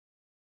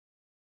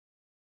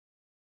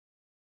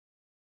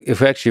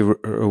if we actually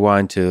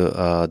rewind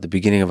to the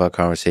beginning of our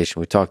conversation,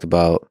 we talked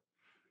about,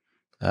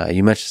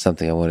 you mentioned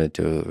something I wanted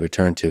to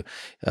return to.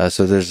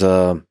 So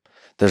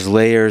there's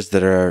layers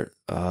that are,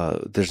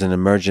 there's an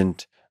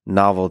emergent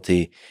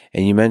novelty.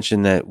 And you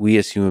mentioned that we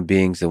as human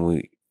beings, and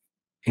we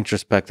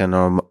introspect in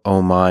our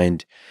own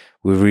mind,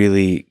 we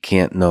really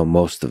can't know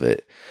most of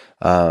it.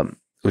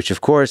 Which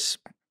of course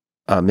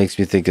makes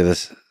me think of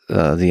this,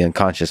 the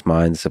unconscious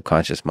mind, the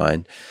subconscious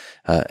mind,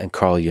 and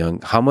Carl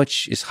Jung. How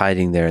much is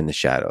hiding there in the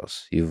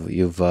shadows?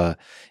 You've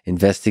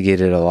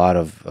investigated a lot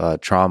of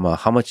trauma.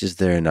 How much is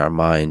there in our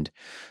mind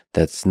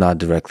that's not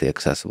directly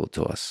accessible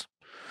to us?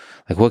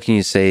 Like, what can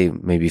you say,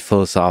 maybe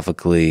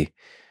philosophically,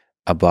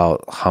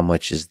 about how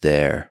much is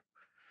there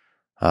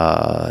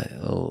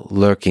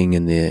lurking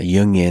in the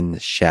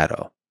Jungian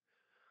shadow?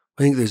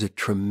 I think there's a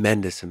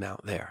tremendous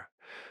amount there,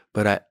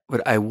 but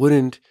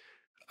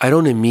I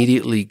don't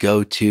immediately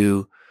go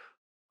to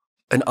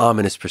an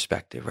ominous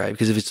perspective, right?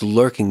 Because if it's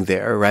lurking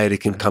there, right, it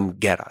can come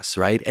get us,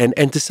 right?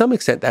 And to some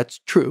extent, that's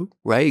true,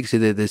 right? So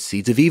the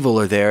seeds of evil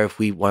are there if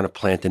we want to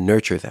plant and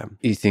nurture them.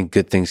 You think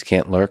good things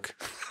can't lurk?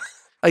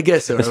 I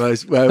guess so.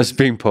 I was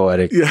being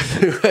poetic. Yeah,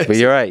 right. But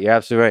you're right. You're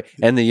absolutely right.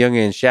 And the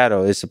Jungian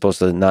shadow is supposed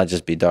to not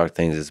just be dark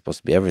things. It's supposed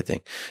to be everything.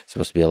 It's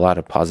supposed to be a lot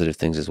of positive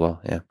things as well.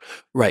 Yeah.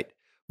 Right.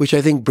 Which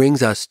I think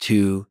brings us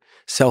to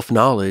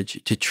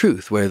self-knowledge, to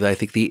truth, where I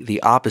think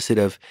the opposite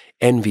of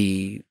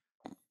envy,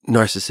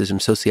 narcissism,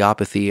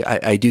 sociopathy,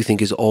 I do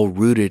think is all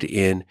rooted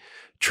in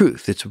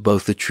truth. It's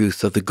both the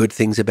truth of the good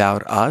things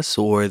about us,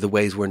 or the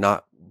ways we're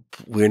not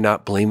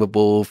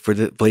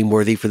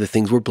blameworthy for the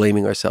things we're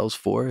blaming ourselves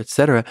for,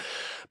 etc.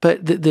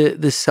 But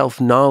the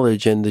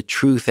self-knowledge and the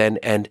truth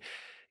and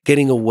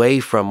getting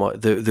away from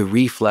the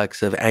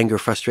reflex of anger,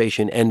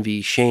 frustration,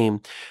 envy, shame.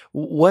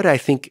 What I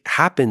think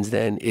happens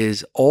then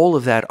is all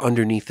of that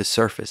underneath the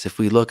surface. If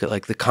we look at,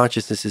 like, the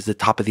consciousness is the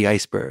top of the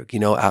iceberg,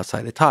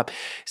 outside the top.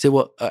 Say,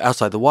 well,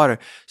 outside the water.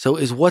 So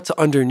is what's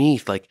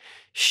underneath, like,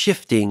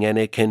 shifting, and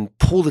it can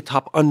pull the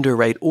top under,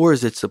 right? Or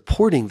is it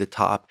supporting the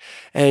top?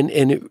 And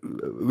it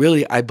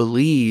really, I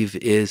believe,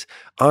 is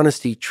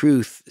honesty,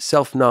 truth,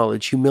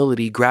 self-knowledge,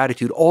 humility,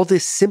 gratitude, all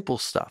this simple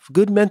stuff.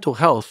 Good mental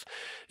health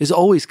is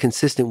always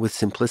consistent with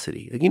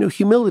simplicity. Like,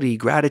 humility,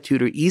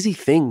 gratitude are easy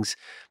things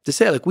to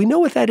say. Like, we know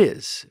what that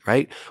is,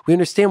 right? We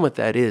understand what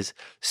that is.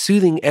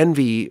 Soothing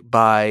envy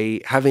by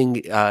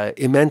having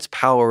immense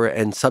power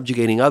and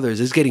subjugating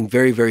others is getting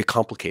very, very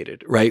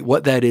complicated, right?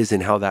 What that is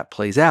and how that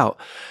plays out.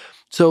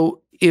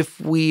 So if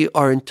we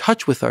are in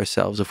touch with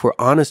ourselves, if we're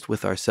honest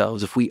with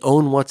ourselves, if we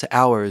own what's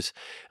ours,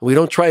 and we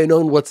don't try and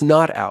own what's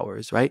not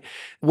ours, right?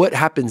 What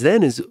happens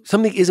then is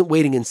something isn't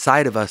waiting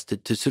inside of us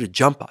to sort of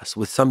jump us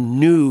with some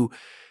new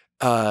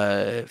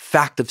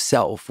fact of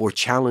self or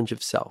challenge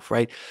of self,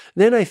 right?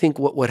 Then I think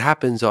what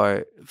happens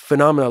are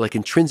phenomena like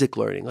intrinsic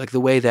learning, like the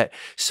way that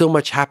so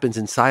much happens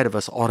inside of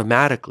us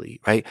automatically,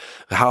 right?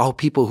 How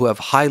people who have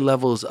high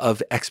levels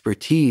of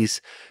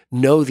expertise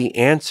know the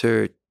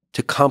answer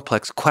to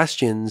complex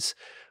questions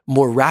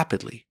more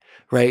rapidly,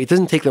 right? It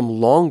doesn't take them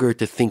longer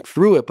to think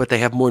through it, but they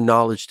have more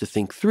knowledge to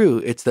think through.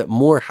 It's that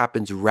more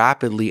happens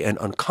rapidly and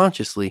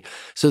unconsciously,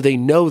 so they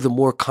know the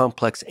more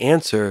complex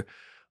answer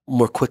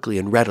more quickly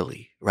and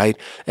readily, right?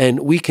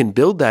 And we can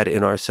build that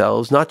in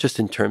ourselves, not just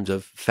in terms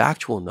of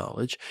factual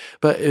knowledge,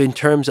 but in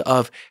terms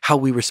of how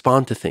we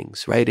respond to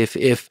things, right?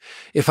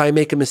 If I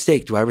make a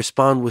mistake, do I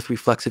respond with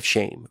reflexive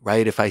shame,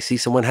 right? If I see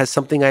someone has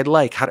something I'd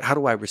like, how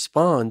do I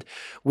respond?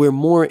 We're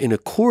more in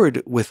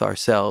accord with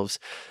ourselves,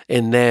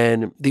 and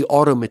then the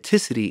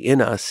automaticity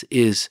in us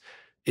is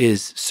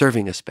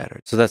serving us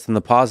better. So that's in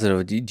the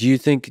positive.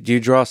 Do you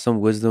draw some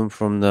wisdom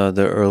from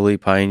the early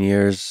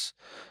pioneers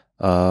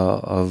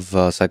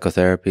of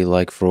psychotherapy,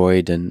 like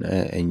Freud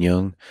and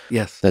Jung?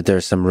 Yes. That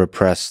there's some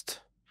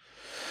repressed,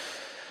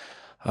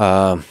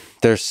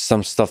 there's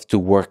some stuff to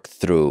work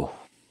through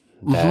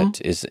that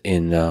is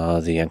in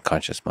the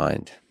unconscious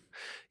mind.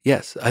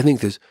 Yes, I think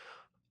there's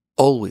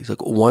always, like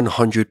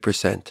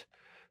 100%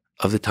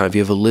 of the time, if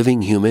you have a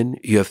living human,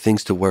 you have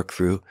things to work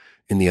through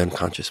in the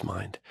unconscious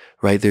mind,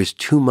 right? There's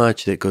too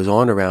much that goes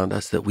on around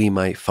us that we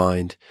might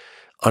find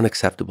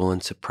unacceptable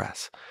and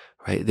suppress,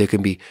 right? There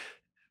can be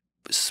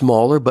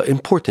smaller but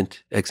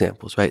important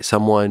examples, right?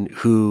 Someone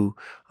who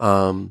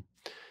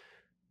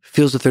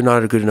feels that they're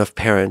not a good enough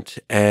parent,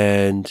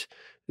 and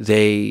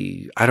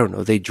they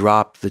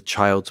drop the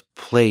child's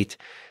plate,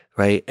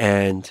 right?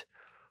 And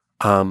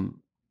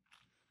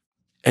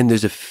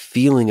there's a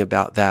feeling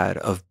about that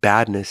of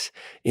badness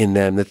in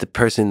them that the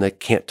person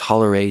that can't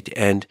tolerate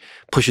and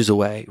pushes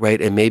away,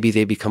 right? And maybe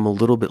they become a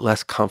little bit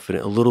less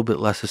confident, a little bit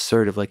less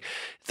assertive. Like,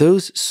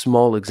 those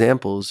small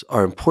examples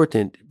are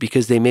important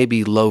because they may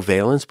be low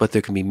valence, but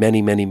there can be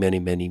many, many, many,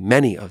 many,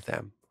 many of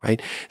them,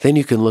 right? Then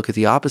you can look at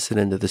the opposite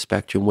end of the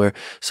spectrum, where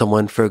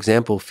someone, for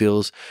example,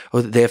 feels,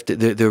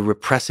 they're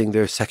repressing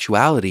their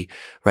sexuality,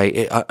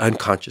 right?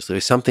 Unconsciously,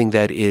 or something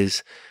that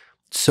is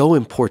so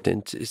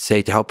important,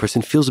 say, to how a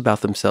person feels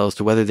about themselves,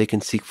 to whether they can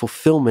seek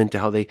fulfillment, to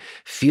how they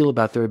feel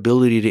about their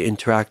ability to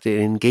interact and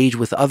engage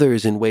with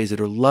others in ways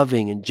that are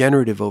loving and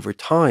generative over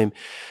time.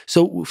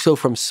 So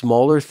from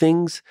smaller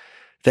things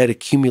that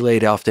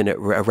accumulate often at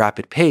a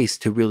rapid pace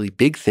to really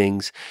big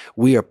things,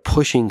 we are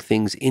pushing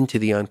things into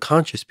the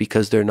unconscious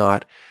because they're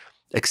not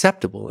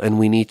acceptable, and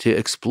we need to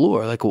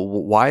explore, like, well,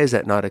 why is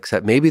that not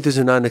accept? Maybe there's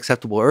an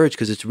unacceptable urge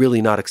because it's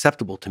really not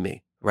acceptable to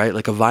me, right?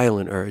 Like a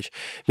violent urge.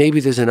 Maybe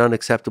there's an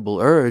unacceptable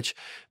urge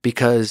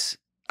because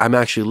I'm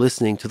actually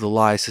listening to the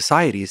lies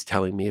society is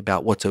telling me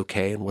about what's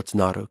okay and what's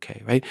not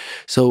okay, right?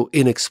 So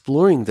in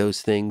exploring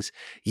those things,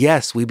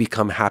 yes, we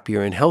become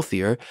happier and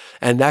healthier,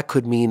 and that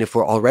could mean if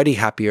we're already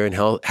happier and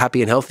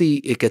happy and healthy,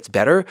 it gets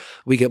better.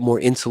 We get more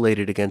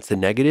insulated against the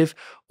negative,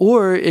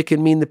 or it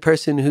can mean the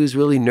person who's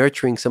really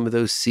nurturing some of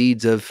those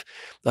seeds of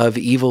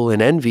evil and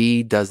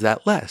envy does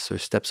that less or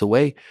steps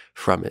away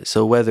from it.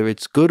 So whether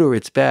it's good or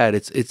it's bad,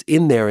 it's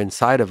in there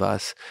inside of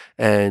us,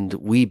 and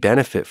we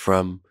benefit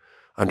from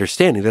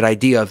understanding that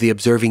idea of the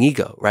observing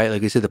ego, right?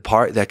 Like we said, the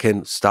part that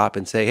can stop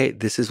and say, hey,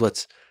 this is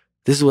what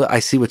I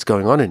see what's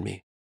going on in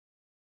me.